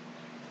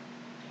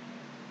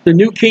 the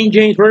New King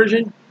James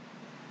Version,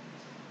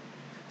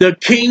 the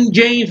King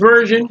James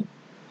Version,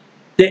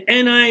 the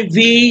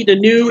NIV, the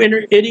New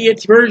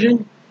Idiot's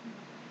Version,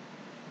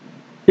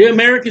 the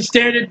American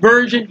Standard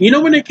Version. You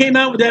know when they came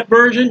out with that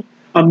version?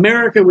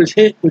 America was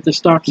hit with the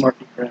stock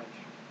market crash.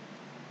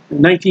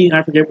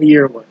 I forget what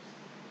year it was.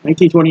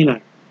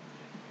 1929.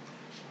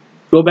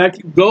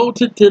 Go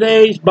to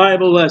today's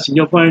Bible lesson.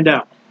 You'll find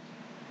out.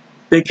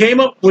 They came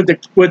up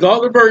with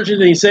all the versions,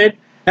 and he said,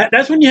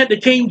 that's when you had the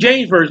King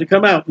James Version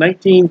come out,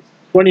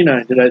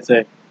 1929, did I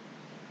say?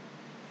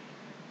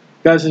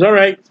 God says, all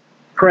right,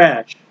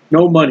 crash.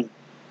 No money.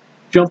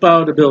 Jump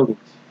out of the buildings.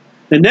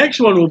 The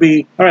next one will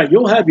be, all right,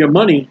 you'll have your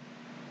money,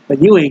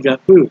 but you ain't got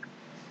food.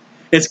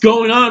 It's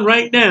going on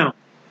right now.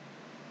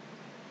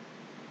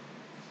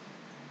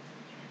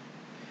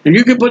 And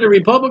you can put a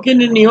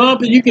Republican in the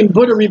office. You can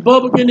put a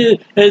Republican in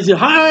as the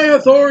high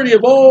authority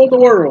of all the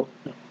world.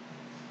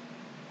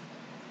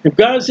 If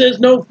God says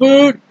no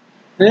food,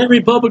 that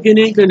Republican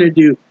ain't going to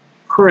do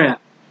crap.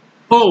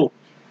 Oh,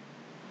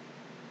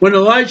 when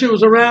Elijah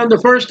was around the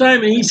first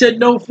time and he said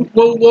no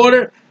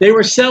water, they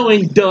were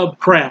selling dove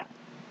crap.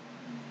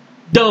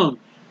 Dung.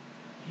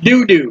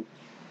 Doo-doo.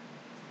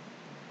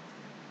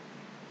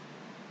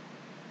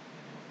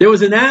 There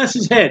was an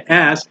ass's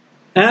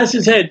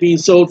head being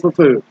sold for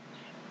food.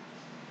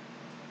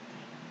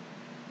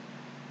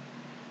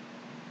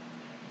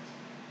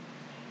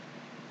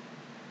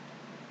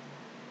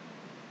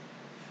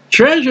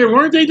 Treasure,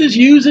 weren't they just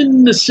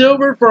using the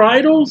silver for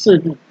idols?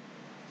 And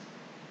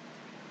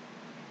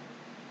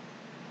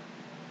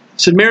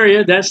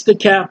Samaria, that's the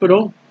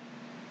capital,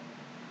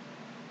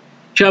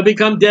 shall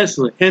become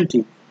desolate,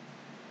 empty.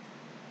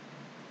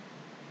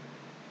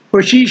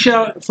 For she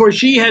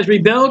has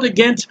rebelled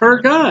against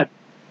her God.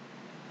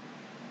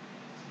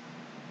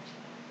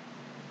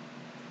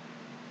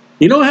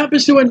 You know what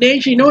happens to a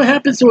nation? You know what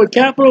happens to a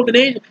capital of a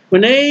nation?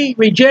 When they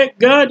reject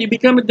God, you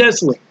become a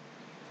desolate.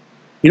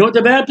 You know what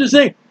the Baptists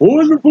say?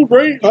 Wonderful,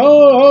 great,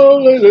 oh,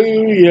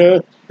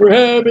 hallelujah. We're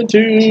having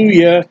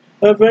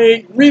a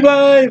great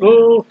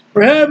revival.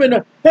 We're having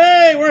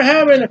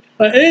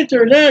an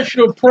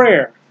international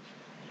prayer.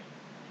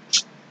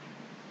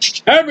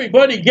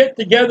 Everybody get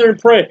together and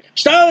pray.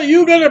 Style,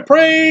 you going to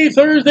pray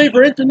Thursday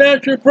for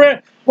international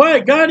prayer? Why?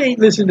 God ain't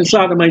listening to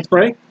sodomites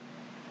pray.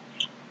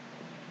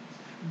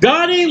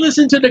 God ain't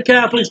listening to the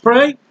Catholics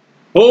pray.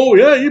 Oh,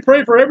 yeah, you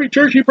pray for every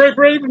church, you pray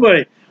for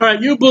everybody. All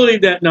right, you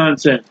believe that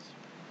nonsense.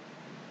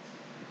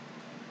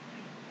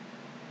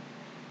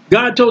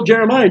 God told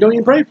Jeremiah, don't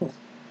even pray for them.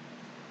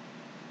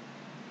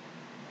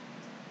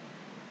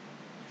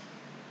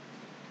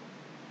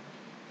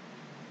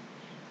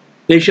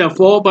 They shall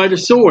fall by the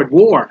sword,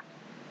 war.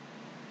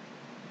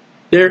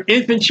 Their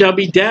infants shall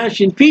be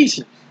dashed in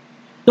pieces.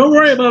 Don't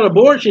worry about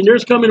abortion,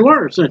 there's coming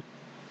worse.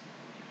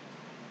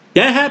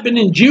 That happened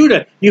in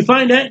Judah. You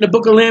find that in the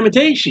book of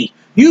Lamentations.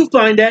 You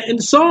find that in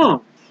the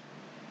Psalms.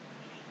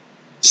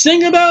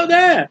 Sing about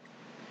that.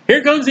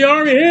 Here comes the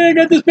army. Hey, I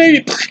got this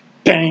baby.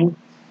 Bang.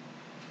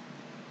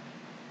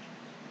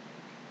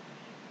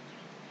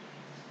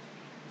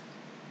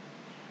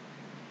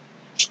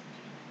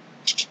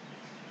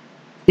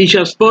 He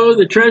shall spoil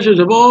the treasures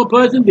of all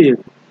pleasant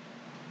vehicles.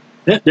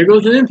 There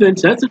goes an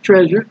infant. That's a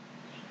treasure.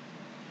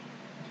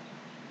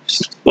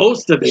 It's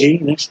supposed to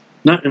be.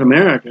 Not in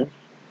America.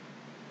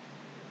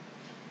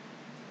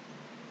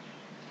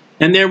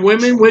 And their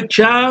women with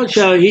child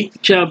shall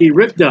be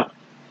ripped up.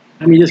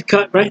 I mean, just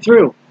cut right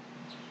through.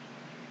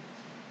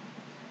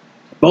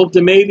 Both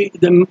the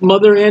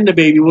mother and the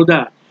baby will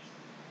die.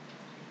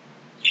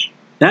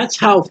 That's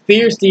how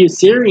fierce the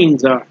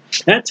Assyrians are.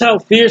 That's how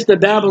fierce the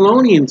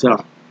Babylonians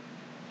are.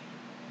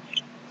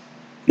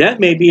 That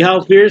may be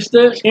how fierce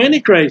the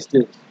Antichrist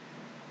is.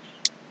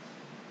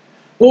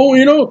 Oh,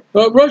 you know,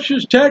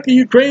 Russia's attacking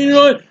Ukraine.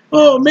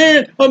 Oh,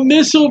 man, a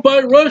missile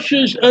by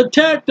Russia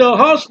attacked a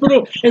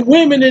hospital and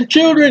women and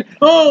children.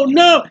 Oh,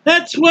 no,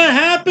 that's what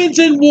happens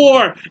in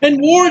war.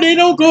 In war, they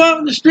don't go out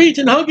in the streets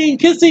and hugging and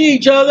kissing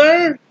each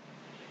other.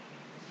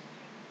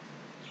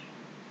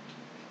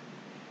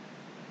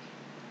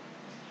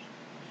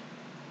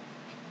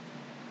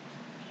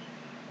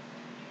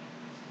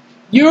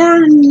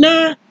 You're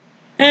not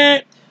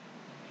at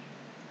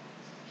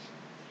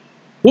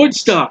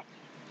Woodstock,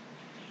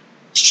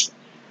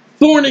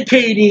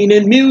 fornicating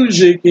and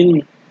music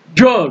and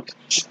drugs.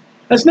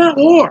 That's not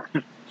war.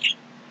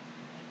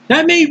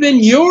 That may have been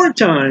your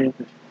time,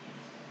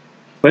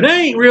 but that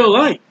ain't real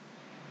life.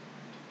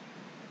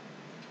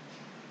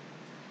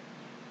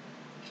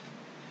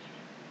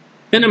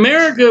 And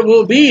America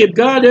will be, if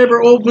God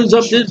ever opens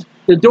up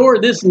the door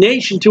of this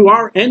nation to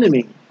our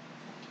enemy,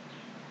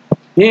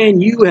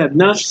 and you have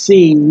not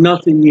seen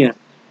nothing yet.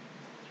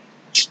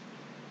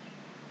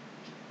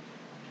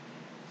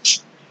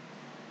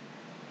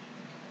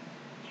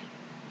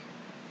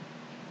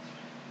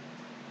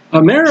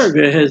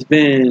 America has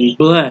been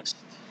blessed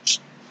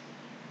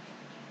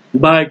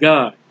by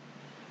God.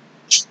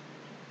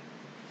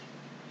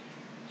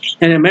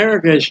 And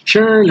America has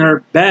turned her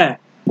back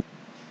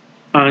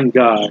on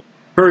God.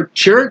 Her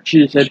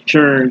churches have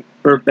turned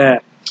her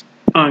back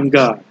on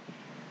God.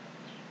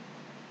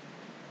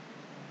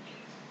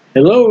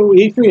 Hello,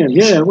 Ephraim.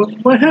 Yeah,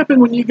 what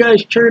happened when you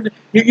guys turned?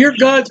 You're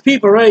God's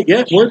people, right?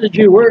 Yeah, we're the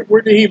Jew,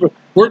 we're the Hebrew,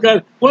 we're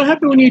God. What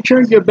happened when you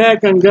turned your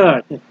back on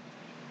God?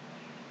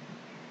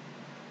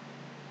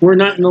 We're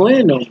not in the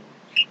land no more.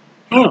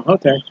 Oh,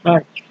 okay. All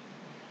right.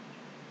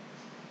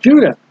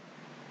 Judah.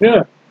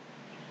 Yeah.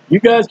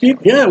 You God's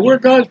people? Yeah, we're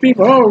God's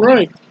people. All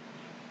right.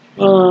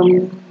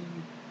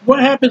 What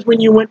happens when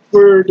you went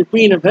for the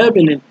Queen of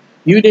Heaven and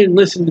you didn't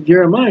listen to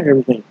Jeremiah and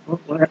everything? Well,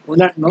 we're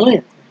not in the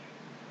land.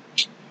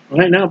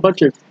 Right now, a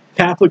bunch of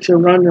Catholics are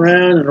running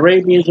around, and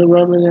Arabians are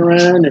running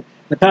around, and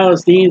the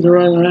Palestinians are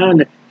running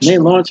around, and they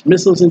launch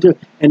missiles into.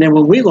 And then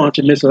when we launch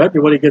a missile,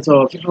 everybody gets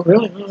all, oh,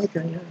 really? Oh,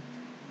 okay, yeah.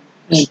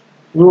 And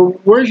well,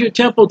 where's your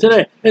temple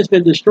today? It's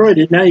been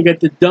destroyed. Now you got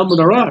the Dome of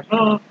the Rock.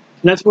 Oh, and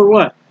that's for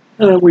what?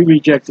 We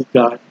rejected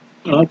God.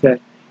 Oh, okay.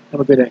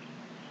 Have a good day.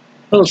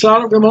 Oh,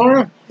 Sodom and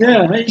Gomorrah?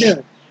 Yeah, how you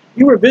doing?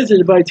 You were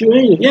visited by two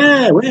angels.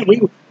 Yeah,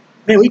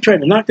 we tried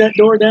to knock that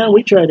door down.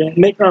 We tried to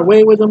make our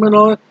way with them and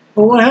all that.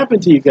 Well, what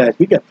happened to you guys?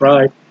 We got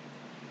pride.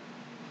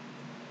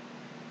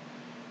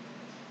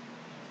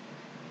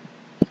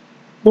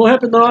 What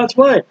happened to Lot's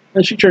wife?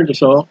 And she turned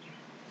us all.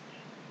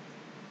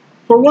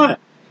 For what?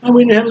 And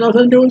we didn't have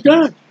nothing to do with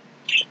God.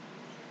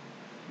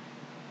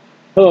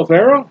 Hello,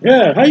 Pharaoh?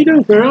 Yeah, how you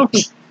doing, Pharaoh?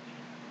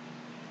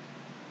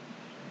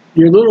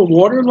 Your little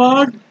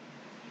waterlogged?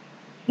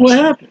 What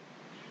happened?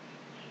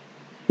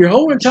 Your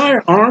whole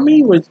entire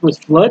army was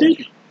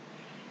flooded?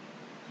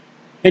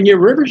 And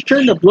your rivers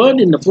turned to blood,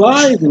 and the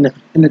flies and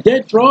the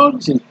dead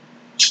frogs, and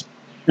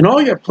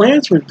all your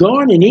plants were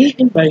gone and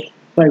eaten by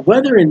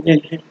weather,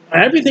 and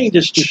everything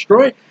just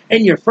destroyed,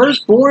 and your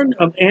firstborn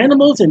of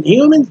animals and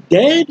humans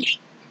dead?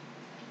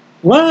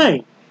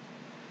 Why?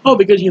 Oh,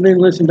 because you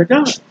didn't listen to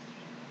God.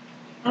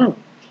 Oh,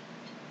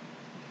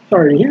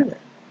 sorry to hear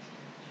that.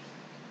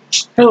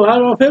 Hello,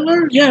 Adolf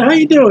Hitler? Yeah, how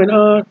you doing?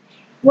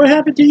 What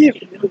happened to you?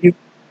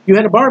 You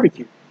had a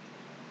barbecue.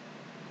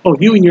 Oh,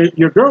 you and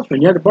your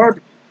girlfriend, you had a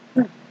barbecue.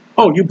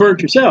 Oh, you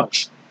burnt yourself.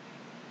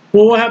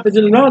 Well, what happened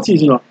to the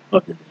Nazis and all?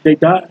 Oh, they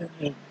died.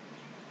 They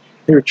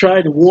were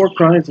tried in war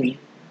crimes, and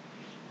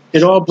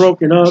it all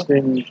broken up.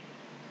 And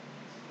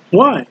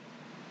why?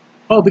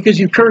 Oh, because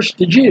you cursed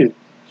the Jew.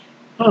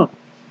 Oh,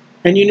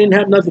 and you didn't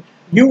have nothing.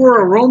 You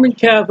were a Roman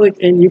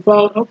Catholic, and you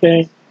thought,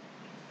 okay,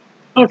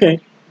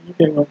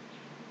 well,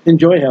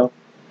 enjoy hell.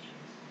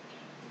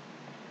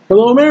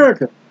 Hello,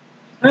 America.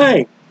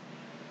 Hey,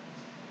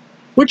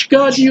 which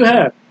God do you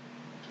have?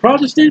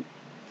 Protestant,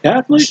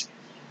 Catholic,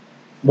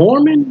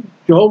 Mormon,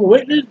 Jehovah's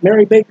Witness,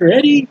 Mary Baker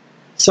Eddy,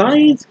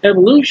 science,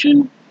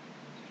 evolution,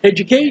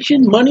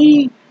 education,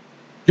 money,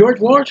 George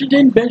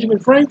Washington, Benjamin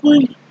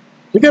Franklin.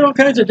 We got all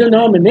kinds of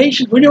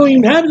denominations. We don't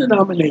even have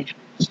denominations.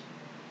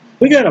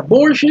 We got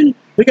abortion.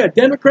 We got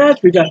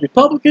Democrats. We got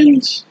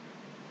Republicans.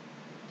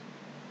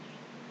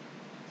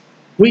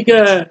 We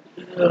got,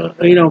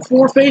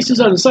 four faces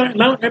on the side of the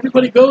mountain.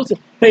 Everybody goes to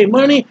pay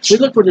money. We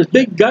look for this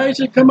big guys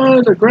that come out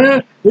of the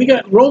ground. We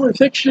got rolling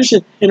fixtures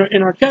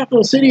in our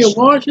capital city of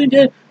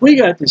Washington. We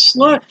got the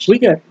slut. We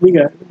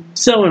got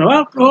selling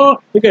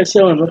alcohol. We got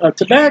selling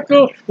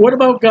tobacco. What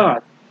about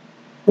God?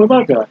 What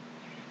about God?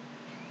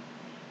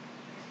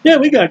 Yeah,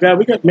 we got God.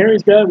 We got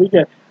Mary's God. We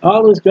got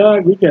Allah's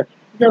God. We got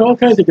all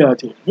kinds of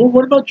gods here. Well,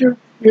 what about your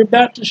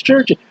Baptist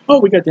church? Oh,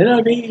 we got the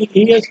NIV,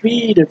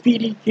 ESV, the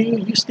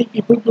PDQ, you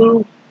stinky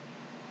poo-poo.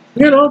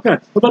 We got all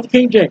kinds. What about the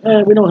King James?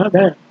 We don't have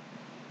that.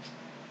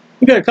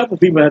 We got a couple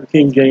people that have the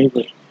King James.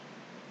 But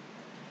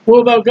what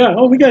about God?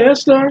 Oh, we got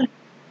Esther.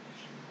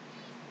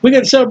 We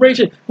got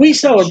celebration. We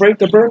celebrate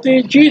the birthday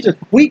of Jesus.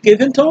 We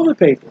give him toilet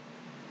paper.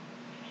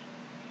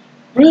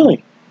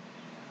 Really?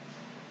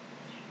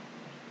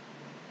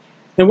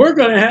 And we're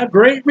going to have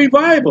great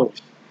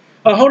revivals.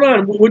 Hold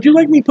on. Would you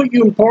like me to put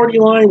you in party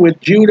line with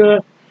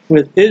Judah,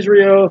 with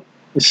Israel,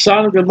 with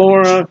Sodom and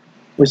Gomorrah,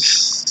 with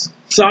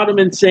Saddam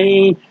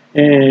Hussein,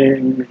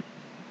 and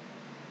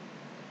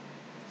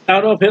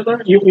Adolf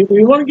Hitler? You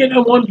want to get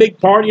on one big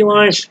party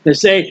line to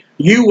say,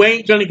 you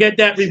ain't going to get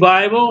that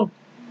revival?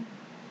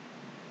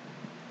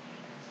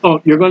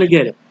 Oh, you're going to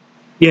get it.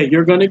 Yeah,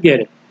 you're going to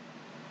get it.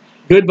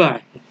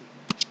 Goodbye.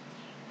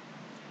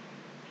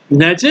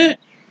 And that's it.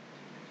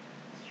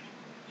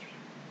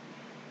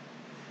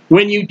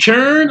 When you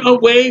turn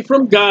away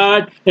from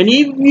God, and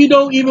even you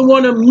don't even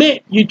want to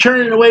admit you're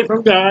turning away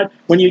from God,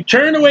 when you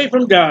turn away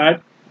from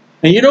God,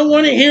 and you don't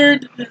want to hear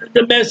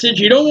the message,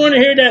 you don't want to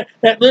hear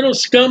that little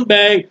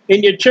scumbag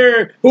in your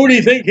chair, who do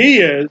you think he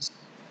is?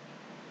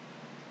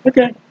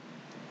 Okay.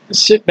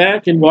 Just sit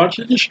back and watch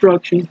the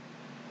destruction.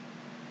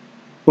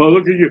 Well,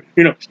 look at you.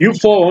 You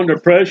fall under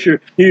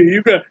pressure.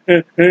 You got,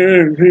 hey,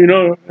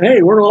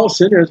 we're all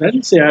sinners. I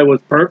didn't say I was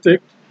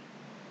perfect.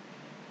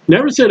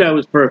 Never said I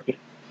was perfect.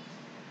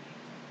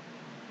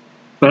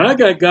 But I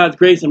got God's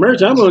grace and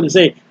mercy. I'm going to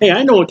say, hey,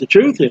 I know what the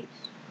truth is.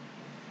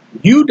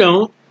 You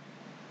don't.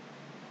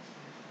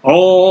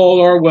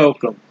 All are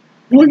welcome.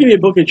 You want to give me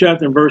a book and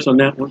chapter and verse on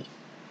that one?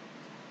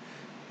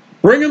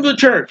 Bring them to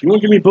church. You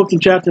want to give me a book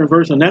and chapter and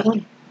verse on that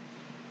one?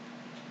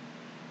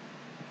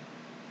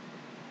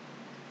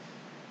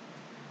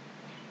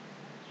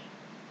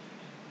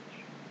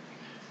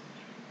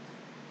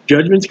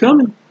 Judgment's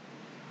coming.